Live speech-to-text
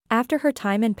After her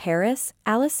time in Paris,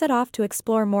 Alice set off to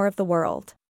explore more of the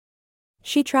world.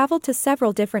 She traveled to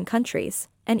several different countries,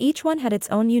 and each one had its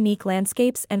own unique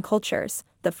landscapes and cultures.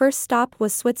 The first stop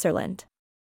was Switzerland.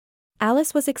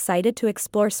 Alice was excited to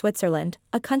explore Switzerland,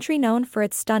 a country known for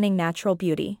its stunning natural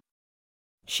beauty.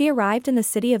 She arrived in the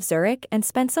city of Zurich and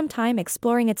spent some time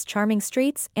exploring its charming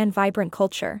streets and vibrant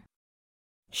culture.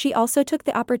 She also took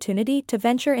the opportunity to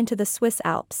venture into the Swiss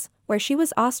Alps, where she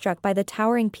was awestruck by the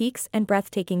towering peaks and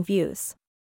breathtaking views.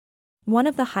 One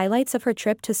of the highlights of her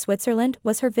trip to Switzerland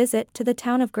was her visit to the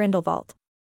town of Grindelwald.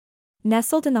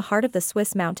 Nestled in the heart of the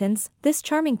Swiss mountains, this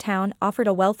charming town offered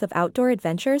a wealth of outdoor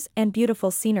adventures and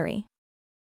beautiful scenery.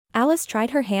 Alice tried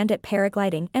her hand at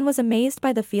paragliding and was amazed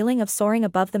by the feeling of soaring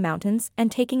above the mountains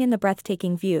and taking in the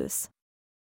breathtaking views.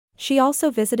 She also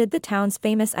visited the town's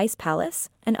famous ice palace,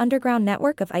 an underground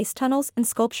network of ice tunnels and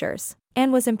sculptures,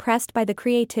 and was impressed by the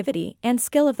creativity and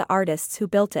skill of the artists who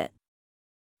built it.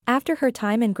 After her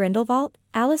time in Grindelwald,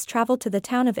 Alice traveled to the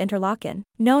town of Interlaken,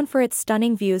 known for its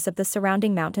stunning views of the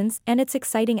surrounding mountains and its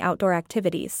exciting outdoor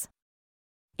activities.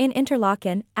 In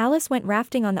Interlaken, Alice went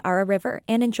rafting on the Aare River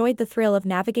and enjoyed the thrill of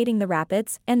navigating the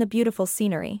rapids and the beautiful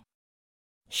scenery.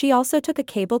 She also took a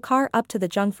cable car up to the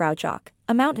Jungfraujoch,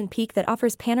 a mountain peak that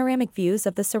offers panoramic views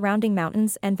of the surrounding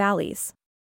mountains and valleys.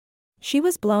 She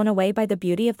was blown away by the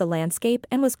beauty of the landscape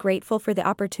and was grateful for the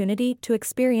opportunity to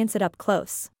experience it up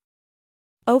close.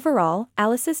 Overall,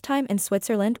 Alice's time in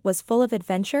Switzerland was full of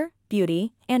adventure,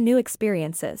 beauty, and new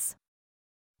experiences.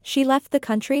 She left the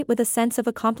country with a sense of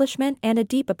accomplishment and a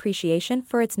deep appreciation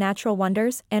for its natural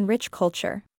wonders and rich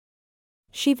culture.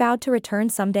 She vowed to return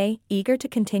someday, eager to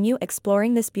continue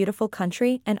exploring this beautiful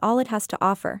country and all it has to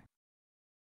offer.